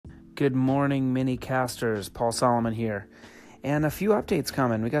Good morning, mini casters. Paul Solomon here. And a few updates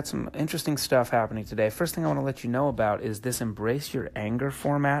coming. We got some interesting stuff happening today. First thing I want to let you know about is this Embrace Your Anger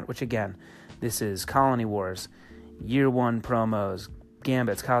format, which again, this is Colony Wars, Year 1 promos,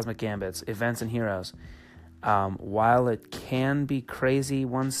 Gambits, Cosmic Gambits, Events and Heroes. While it can be crazy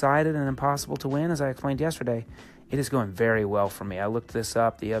one-sided and impossible to win, as I explained yesterday, it is going very well for me. I looked this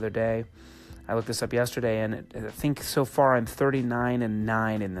up the other day. I looked this up yesterday, and I think so far I'm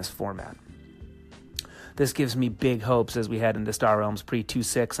 39-9 in this format. This gives me big hopes as we head into Star Realms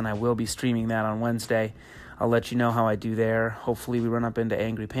Pre-2.6, and I will be streaming that on Wednesday. I'll let you know how I do there. Hopefully we run up into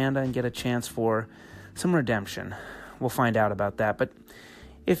Angry Panda and get a chance for some redemption. We'll find out about that. But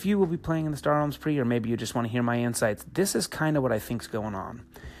if you will be playing in the Star Realms Pre, or maybe you just want to hear my insights, this is kind of what I think's going on.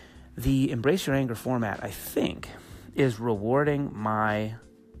 The Embrace Your Anger format, I think, is rewarding my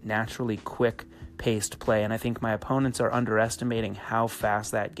naturally quick-paced play, and I think my opponents are underestimating how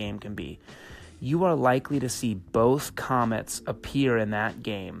fast that game can be. You are likely to see both comets appear in that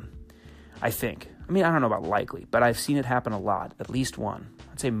game, I think. I mean, I don't know about likely, but I've seen it happen a lot, at least one.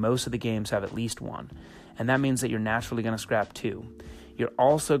 I'd say most of the games have at least one, and that means that you're naturally going to scrap two. You're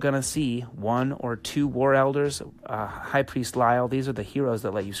also going to see one or two War Elders, High Priest Lyle. These are the heroes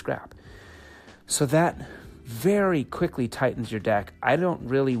that let you scrap. So that very quickly tightens your deck. I don't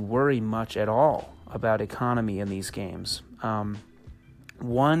really worry much at all about economy in these games. One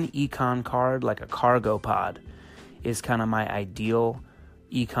econ card, like a cargo pod, is kind of my ideal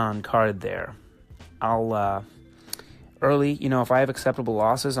econ card there. I'll, early, if I have acceptable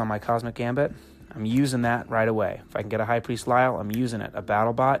losses on my Cosmic Gambit, I'm using that right away. If I can get a High Priest Lyle, I'm using it. A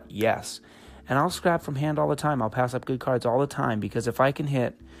Battle Bot, yes. And I'll scrap from hand all the time. I'll pass up good cards all the time, because if I can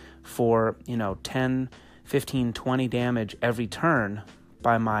hit for, 10, 15, 20 damage every turn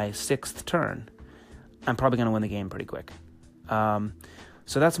by my sixth turn, I'm probably going to win the game pretty quick.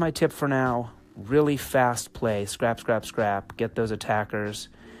 So that's my tip for now. Really fast play. Scrap. Get those attackers.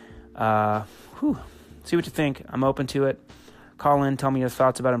 See what you think. I'm open to it. Call in. Tell me your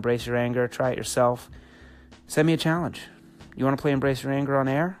thoughts about Embrace Your Anger. Try it yourself. Send me a challenge. You want to play Embrace Your Anger on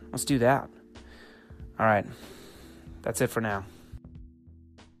air? Let's do that. All right. That's it for now.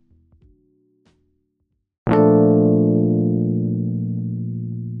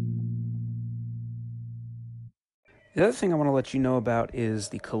 The other thing I want to let you know about is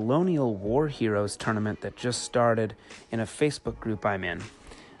the Colonial War Heroes tournament that just started in a Facebook group I'm in.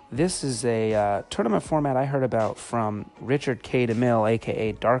 This is a tournament format I heard about from Richard K. DeMille,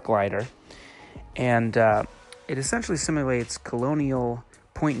 a.k.a. Darklighter, and it essentially simulates colonial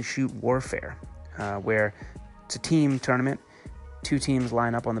point-and-shoot warfare, where it's a team tournament. Two teams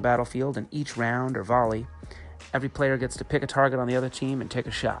line up on the battlefield, and each round or volley, every player gets to pick a target on the other team and take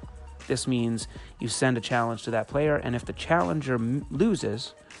a shot. This means you send a challenge to that player, and if the challenger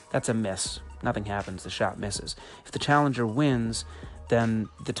loses, that's a miss. Nothing happens, the shot misses. If the challenger wins, then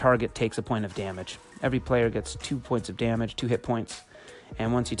the target takes a point of damage. Every player gets 2 points of damage, 2 hit points,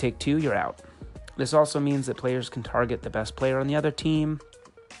 and once you take 2, you're out. This also means that players can target the best player on the other team,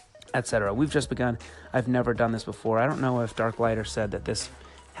 etc. We've just begun. I've never done this before. I don't know if Darklighter said that this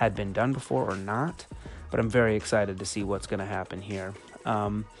had been done before or not, but I'm very excited to see what's going to happen here.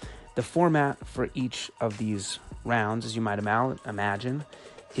 The format for each of these rounds, as you might imagine,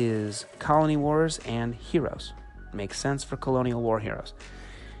 is Colony Wars and Heroes. Makes sense for Colonial War Heroes.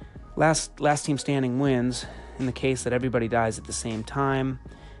 Last team standing wins. In the case that everybody dies at the same time,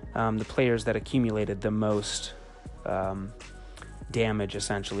 the players that accumulated the most damage,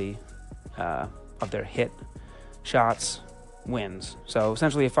 essentially, of their hit shots wins. So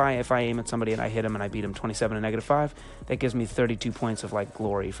essentially, if I aim at somebody and I hit him and I beat him 27 to -5, that gives me 32 points of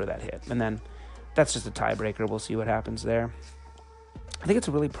glory for that hit. And then that's just a tiebreaker. We'll see what happens there. I think it's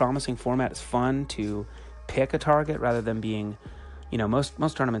a really promising format. It's fun to pick a target rather than being,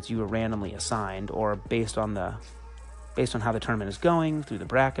 most tournaments you are randomly assigned, or based on how the tournament is going through the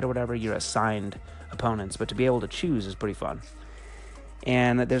bracket or whatever, you're assigned opponents. But to be able to choose is pretty fun.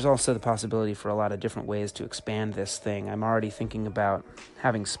 And there's also the possibility for a lot of different ways to expand this thing. I'm already thinking about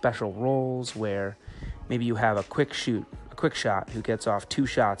having special roles where maybe you have a quick shot who gets off 2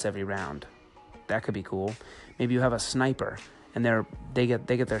 shots every round. That could be cool. Maybe you have a sniper and they get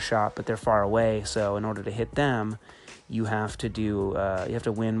their shot, but they're far away. So in order to hit them, you have to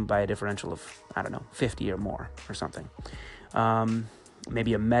win by a differential of 50 or more or something.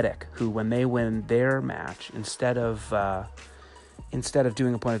 Maybe a medic who, when they win their match, instead of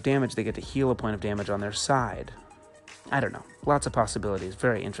doing a point of damage, they get to heal a point of damage on their side. I don't know. Lots of possibilities.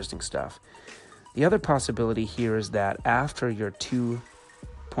 Very interesting stuff. The other possibility here is that after your 2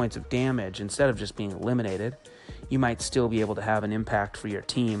 points of damage, instead of just being eliminated, you might still be able to have an impact for your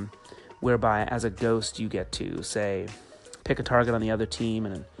team whereby as a ghost you get to, say, pick a target on the other team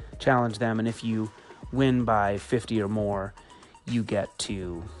and challenge them, and if you win by 50 or more, you get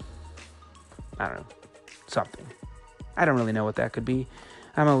to, I don't know, something. I don't really know what that could be.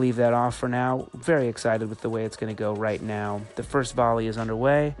 I'm going to leave that off for now. Very excited with the way it's going to go right now. The first volley is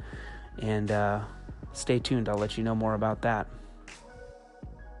underway, and stay tuned. I'll let you know more about that.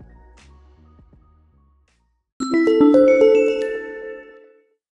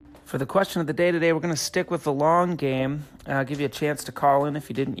 For the question of the day today, we're going to stick with the long game. I'll give you a chance to call in if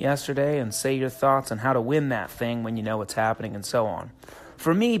you didn't yesterday and say your thoughts on how to win that thing when you know what's happening and so on.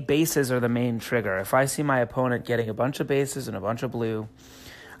 For me, bases are the main trigger. If I see my opponent getting a bunch of bases and a bunch of blue,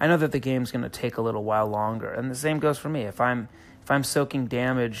 I know that the game's going to take a little while longer. And the same goes for me. If I'm soaking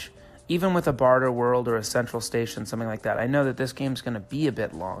damage, even with a barter world or a central station, something like that, I know that this game's going to be a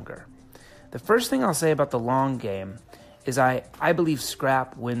bit longer. The first thing I'll say about the long game is I believe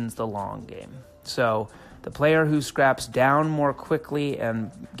scrap wins the long game. So the player who scraps down more quickly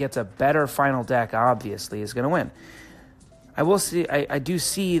and gets a better final deck, obviously, is going to win. I do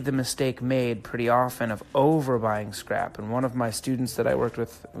see the mistake made pretty often of overbuying scrap. And one of my students that I worked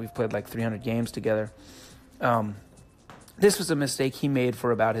with, we've played like 300 games together, this was a mistake he made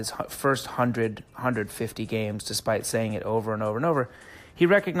for about his first 100, 150 games, despite saying it over and over and over. He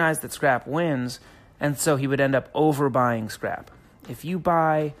recognized that scrap wins, and so he would end up overbuying scrap. If you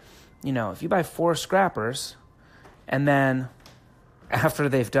buy 4 scrappers, and then after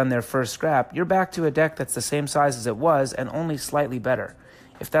they've done their first scrap, you're back to a deck that's the same size as it was and only slightly better.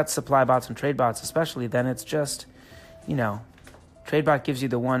 If that's supply bots and trade bots especially, then it's just, trade bot gives you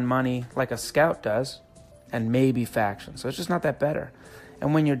the one money like a scout does, and maybe faction. So it's just not that better.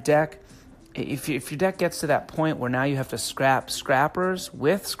 And when your deck, if your deck gets to that point where now you have to scrap scrappers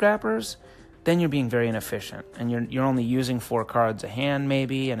with scrappers, then you're being very inefficient, and you're only using 4 cards a hand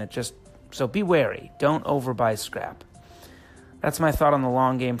maybe, and so be wary. Don't overbuy scrap. That's my thought on the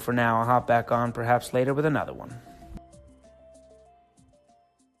long game for now. I'll hop back on perhaps later with another one.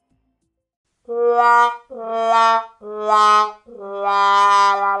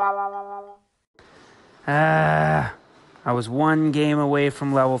 I was 1 game away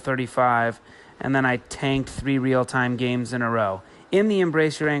from level 35, and then I tanked 3 real-time games in a row. In the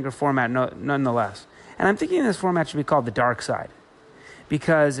Embrace Your Anger format, nonetheless. And I'm thinking this format should be called the Dark Side,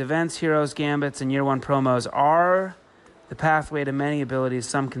 because events, heroes, gambits, and Year 1 promos are the pathway to many abilities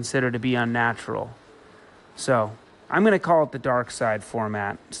some consider to be unnatural. So I'm going to call it the Dark Side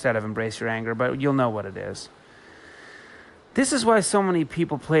format instead of Embrace Your Anger, but you'll know what it is. This is why so many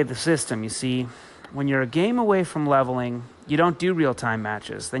people play the system, you see. When you're a game away from leveling, you don't do real-time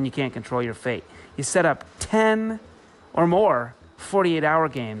matches. Then you can't control your fate. You set up 10 or more 48-hour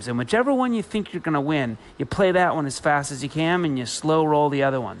games, and whichever one you think you're going to win, you play that one as fast as you can, and you slow roll the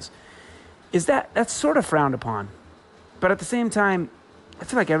other ones. That's sort of frowned upon. But at the same time, I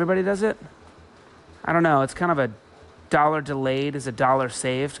feel like everybody does it. I don't know. It's kind of a $1 delayed is a $1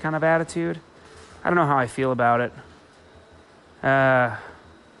 saved kind of attitude. I don't know how I feel about it.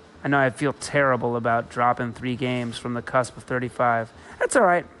 I know I feel terrible about dropping 3 games from the cusp of 35. That's all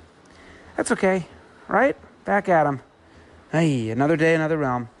right. That's okay. Right? Back at 'em. Hey, another day, another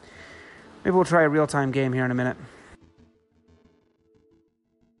realm. Maybe we'll try a real-time game here in a minute.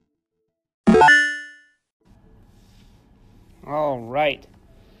 All right.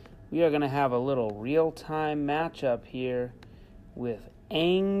 We are going to have a little real-time matchup here with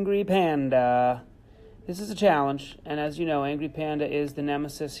Angry Panda. This is a challenge, and as you know, Angry Panda is the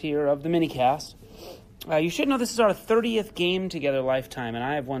nemesis here of the minicast. You should know this is our 30th game together lifetime, and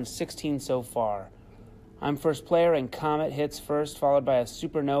I have won 16 so far. I'm first player, and Comet hits first, followed by a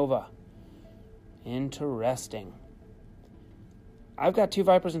Supernova. Interesting. I've got 2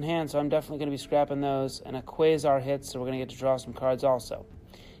 Vipers in hand, so I'm definitely going to be scrapping those, and a Quasar hits, so we're going to get to draw some cards also.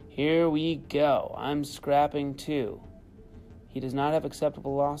 Here we go. I'm scrapping 2. He does not have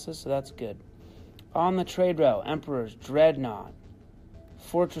acceptable losses, so that's good. On the trade row, Emperor's Dreadnought,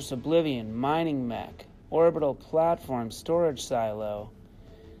 Fortress Oblivion, Mining Mech, Orbital Platform, Storage Silo.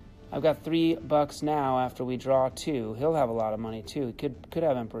 I've got $3 now after we draw 2. He'll have a lot of money too. He could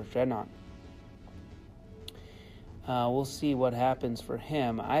have Emperor's Dreadnought. We'll see what happens for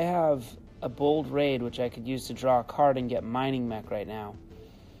him. I have a Bold Raid, which I could use to draw a card and get Mining Mech right now.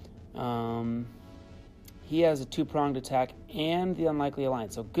 He has a 2-pronged attack and the Unlikely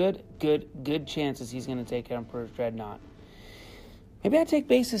Alliance. So good chances he's going to take Emperor's Dreadnought. Maybe I take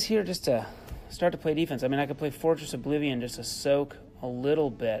bases here just to start to play defense. I mean, I could play Fortress Oblivion just to soak a little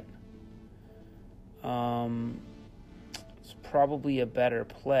bit. It's probably a better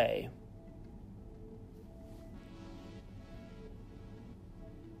play.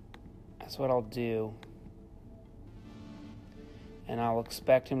 That's what I'll do. And I'll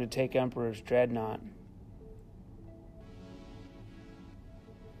expect him to take Emperor's Dreadnought.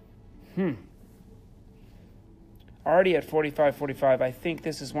 Already at 45-45, I think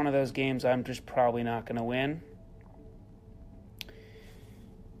this is one of those games I'm just probably not going to win.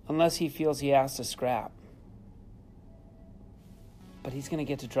 Unless he feels he has to scrap. But he's going to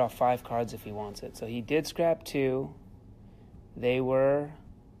get to draw 5 cards if he wants it. So he did scrap 2. They were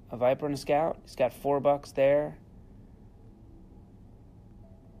a Viper and a Scout. He's got $4 there.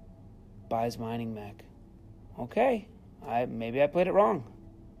 Buys Mining Mech. Okay. Maybe I played it wrong.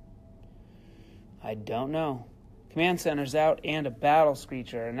 I don't know. Command Center's out and a Battle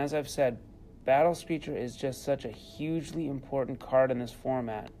Screecher. And as I've said, Battle Screecher is just such a hugely important card in this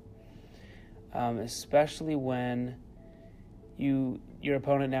format. Especially when your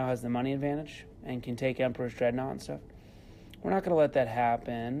opponent now has the money advantage and can take Emperor's Dreadnought and stuff. We're not going to let that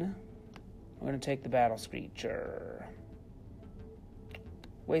happen. We're going to take the Battle Screecher.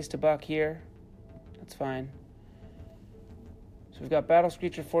 Waste $1 here. That's fine. So we've got Battle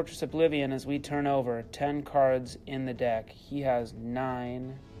Screecher, Fortress Oblivion as we turn over 10 cards in the deck. He has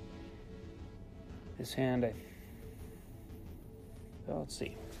 9. This hand, let's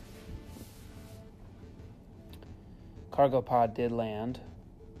see. Cargo Pod did land.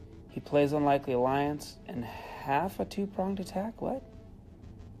 He plays Unlikely Alliance and half a 2-pronged attack? What?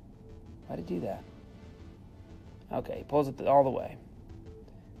 Why'd he do that? Okay, he pulls it all the way.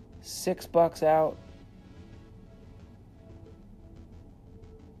 $6 out.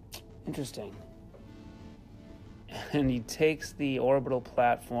 Interesting. And he takes the Orbital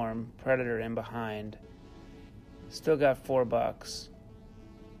Platform Predator in behind. Still got $4.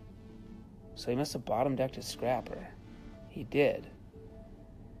 So he must have bottom decked his Scrapper. He did.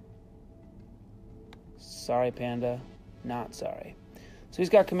 Sorry, Panda. Not sorry. So he's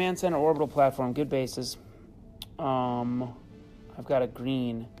got Command Center, Orbital Platform, good bases. I've got a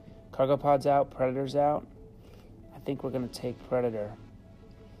green. Cargo Pod's out, Predator's out. I think we're going to take Predator.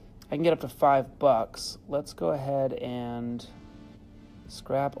 I can get up to $5. Let's go ahead and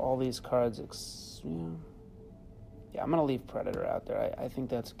scrap all these cards. Yeah, I'm going to leave Predator out there. I think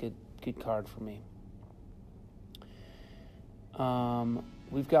that's a good card for me.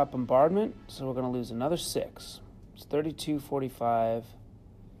 We've got Bombardment, so we're going to lose another 6. It's 32-45.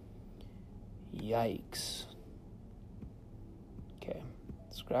 Yikes. Okay,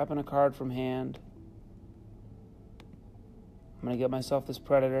 scrapping a card from hand. I'm going to get myself this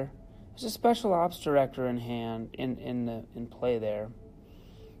Predator. There's a Special Ops Director in hand, in play there.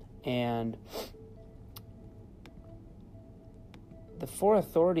 And the 4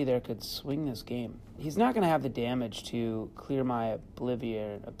 authority there could swing this game. He's not going to have the damage to clear my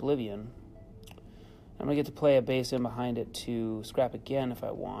Oblivion. I'm going to get to play a base in behind it to scrap again if I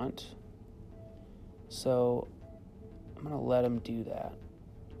want. So I'm going to let him do that.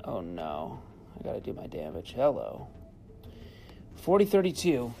 Oh no, I got to do my damage. Hello.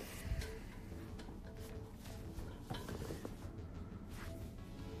 40-32. I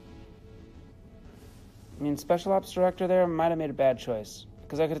mean, Special Ops Director there might have made a bad choice.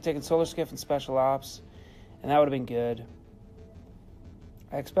 Because I could have taken Solar Skiff and Special Ops, and that would have been good.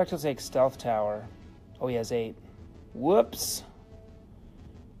 I expect he'll take Stealth Tower. Oh, he has 8. Whoops.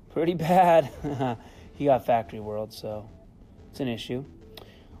 Pretty bad. He got Factory World, so it's an issue.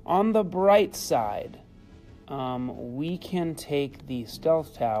 On the bright side, we can take the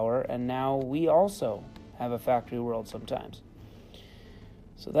Stealth Tower, and now we also have a Factory World sometimes.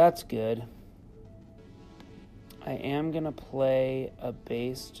 So that's good. I am going to play a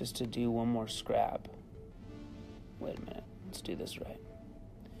base just to do one more scrap. Wait a minute. Let's do this right.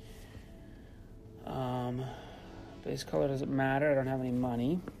 Base color doesn't matter. I don't have any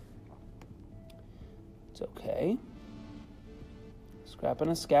money. It's okay. Scrapping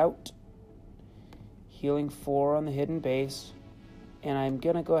a Scout. Healing 4 on the hidden base. And I'm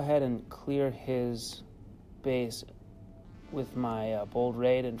going to go ahead and clear his base with my Bold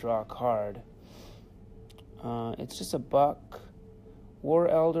Raid and draw a card. It's just $1. War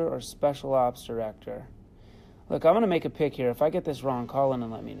Elder or Special Ops Director. Look, I'm going to make a pick here. If I get this wrong, call in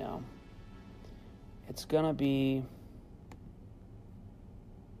and let me know. It's going to be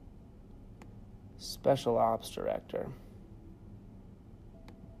Special Ops Director.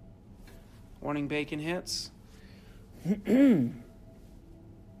 Warning Bacon hits. You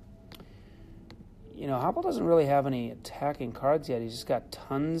know, Hopple doesn't really have any attacking cards yet. He's just got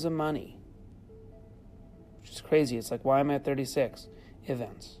tons of money. Which is crazy. It's like, why am I at 36?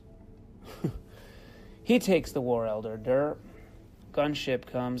 Events. He takes the War Elder. Derp. Gunship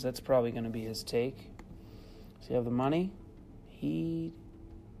comes. That's probably going to be his take. Does he have the money? He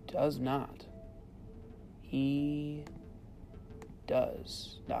does not. He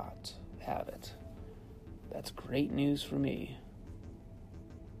does not have it. That's great news for me.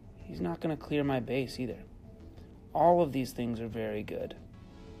 He's not going to clear my base either. All of these things are very good.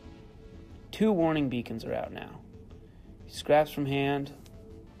 2 warning beacons are out now. He scraps from hand.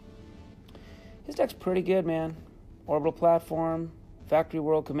 His deck's pretty good, man. Orbital platform, Factory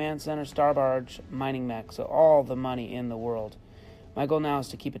World Command Center, Star Barge, Mining Mech. So all the money in the world. My goal now is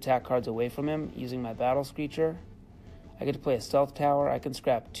to keep attack cards away from him using my Battle Screecher. I get to play a Stealth Tower. I can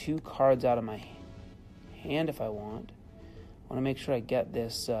scrap 2 cards out of my hand if I want. I want to make sure I get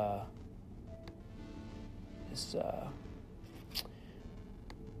this I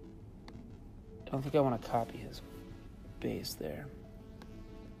don't think I want to copy his base there.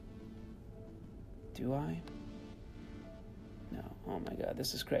 Do I? No. Oh my god,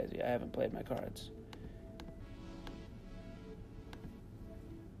 this is crazy. I haven't played my cards.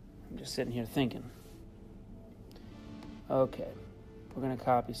 I'm just sitting here thinking. Okay, we're going to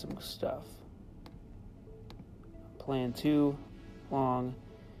copy some stuff. I'm playing too long.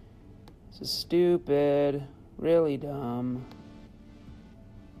 This is stupid. Really dumb.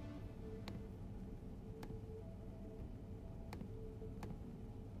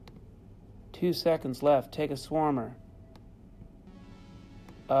 Two seconds left. Take a swarmer.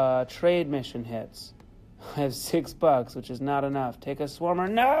 Trade mission hits. I have $6, which is not enough. Take a swarmer.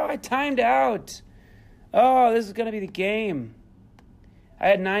 No, I timed out. Oh, this is going to be the game. I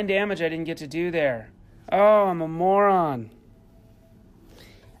had 9 damage I didn't get to do there. Oh, I'm a moron.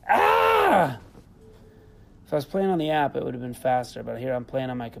 Ah! If I was playing on the app, it would have been faster, but here I'm playing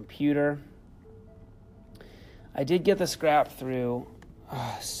on my computer. I did get the scrap through.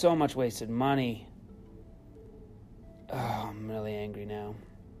 Oh, so much wasted money. Oh, I'm really angry now.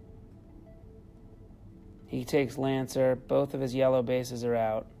 He takes Lancer. Both of his yellow bases are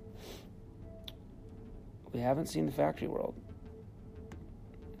out. We haven't seen the Factory World.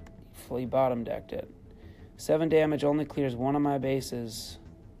 He fully bottom decked it. 7 damage only clears 1 of my bases.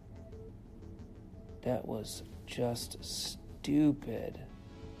 That was just stupid.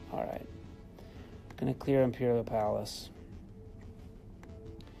 Alright. Gonna clear Imperial Palace.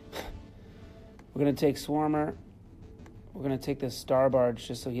 We're gonna take Swarmer. We're gonna take this Star Barge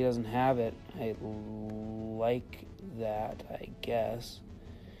just so he doesn't have it. I like that, I guess.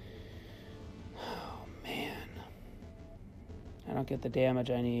 Oh, man. I don't get the damage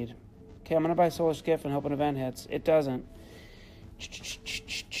I need. Okay, I'm gonna buy Solar Skiff and hope an event hits. It doesn't.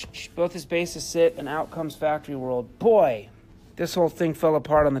 Both his bases sit, and out comes Factory World. Boy, this whole thing fell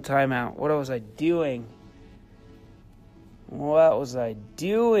apart on the timeout. What was I doing? What was I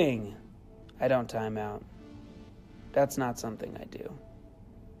doing? I don't time out. That's not something I do.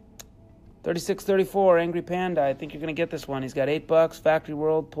 36-34, Angry Panda. I think you're going to get this one. He's got $8. Factory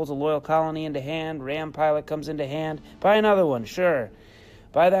World pulls a Loyal Colony into hand. Ram Pilot comes into hand. Buy another one, sure.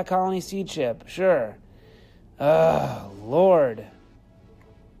 Buy that Colony Seed Ship, sure. Oh, Lord.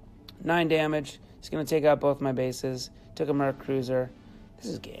 9 damage. He's going to take out both my bases. Took a Merc Cruiser. This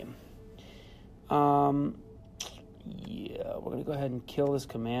is game. Yeah, we're going to go ahead and kill this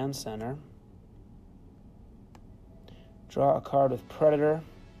command center. Draw a card with Predator.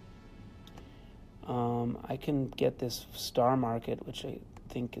 I can get this Star Market, which I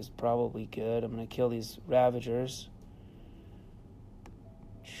think is probably good. I'm going to kill these Ravagers.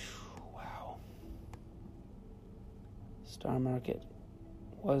 Wow. Star Market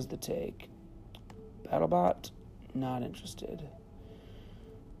was the take. BattleBot, not interested.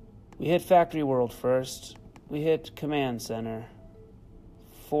 We hit Factory World first. We hit Command Center.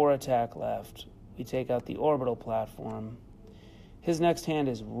 4 attack left. We take out the Orbital platform. His next hand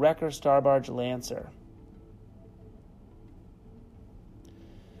is Wrecker Starbarge Lancer.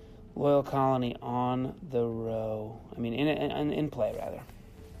 Loyal Colony on the row. I mean, in play, rather.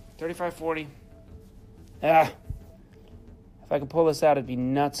 35-40. If I could pull this out, it'd be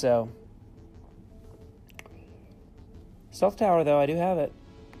nutso. Stealth Tower, though, I do have it.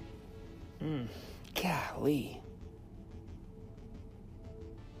 Golly.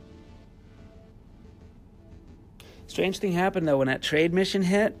 Strange thing happened, though, when that trade mission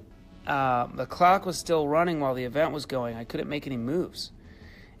hit. The clock was still running while the event was going. I couldn't make any moves.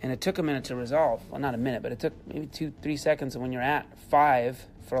 And it took a minute to resolve. Well, not a minute, but it took maybe 2-3 seconds. And when you're at 5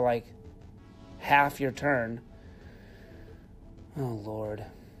 for, like, half your turn. Oh, Lord.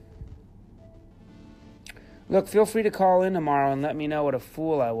 Look, feel free to call in tomorrow and let me know what a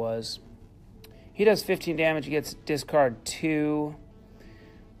fool I was. He does 15 damage. He gets discard 2.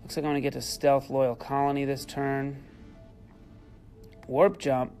 Looks like I'm going to get to Stealth Loyal Colony this turn. Warp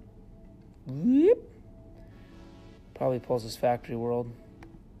Jump. Whoop. Probably pulls his Factory World.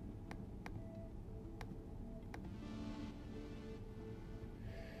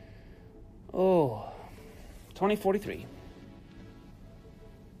 Oh, 2043.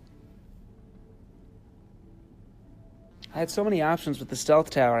 I had so many options with the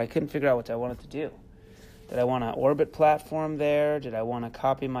stealth tower, I couldn't figure out what I wanted to do. Did I want to orbit platform there? Did I want to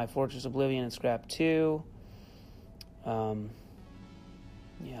copy my Fortress Oblivion and scrap 2?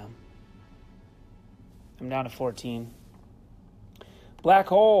 Yeah. I'm down to 14. Black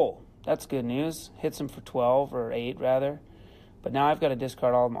Hole. That's good news. Hits him for 12, or 8, rather. But now I've got to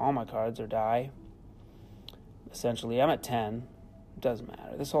discard all my cards or die. Essentially, I'm at 10. It doesn't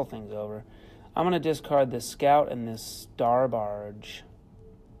matter. This whole thing's over. I'm going to discard this Scout and this Star Barge.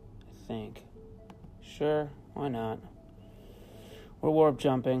 I think. Sure, why not? We're warp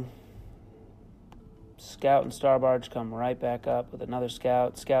jumping. Scout and Star Barge come right back up with another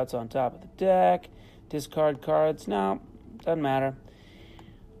Scout. Scout's on top of the deck. Discard cards. No, doesn't matter.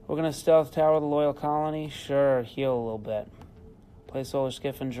 We're going to Stealth Tower the Loyal Colony. Sure, heal a little bit. Play Solar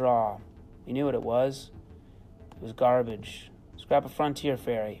Skiff and draw. You knew what it was. It was garbage. Scrap a Frontier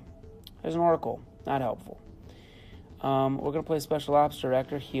Ferry. There's an Oracle. Not helpful. We're going to play Special Ops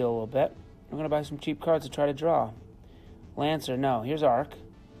Director. Heal a little bit. We're going to buy some cheap cards to try to draw. Lancer, no. Here's Arc.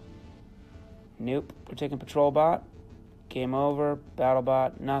 Nope. We're taking Patrol Bot. Game over. Battle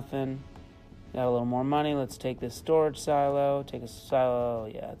Bot, nothing. Got a little more money. Let's take this Storage Silo. Take a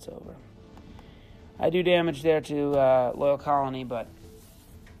Silo. Yeah, it's over. I do damage there to Loyal Colony, but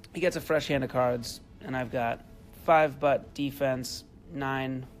he gets a fresh hand of cards, and I've got 5 butt defense,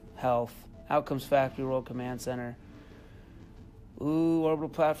 9 health. Out comes Factory World Command Center. Ooh, Orbital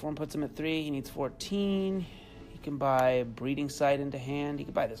Platform puts him at 3. He needs 14. He can buy Breeding Site into hand. He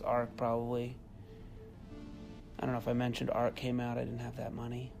could buy this Arc, probably. I don't know if I mentioned Arc came out. I didn't have that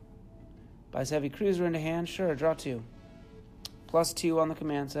money. Buys Heavy Cruiser into hand. Sure, draw 2. Plus 2 on the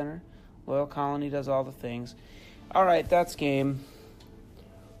Command Center. Loyal Colony does all the things. All right, that's game.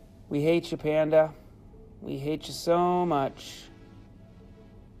 We hate you, Panda. We hate you so much.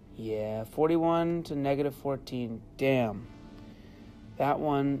 Yeah, 41 to negative 14. Damn. That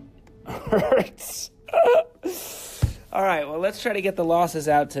one hurts. All right, well, let's try to get the losses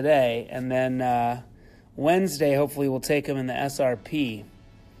out today. And then Wednesday, hopefully, we'll take them in the SRP.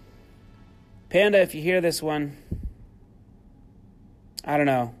 Panda, if you hear this one, I don't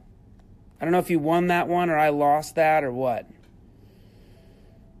know. I don't know if you won that one or I lost that or what.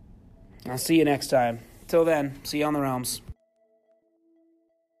 I'll see you next time. Till then, see you on the realms.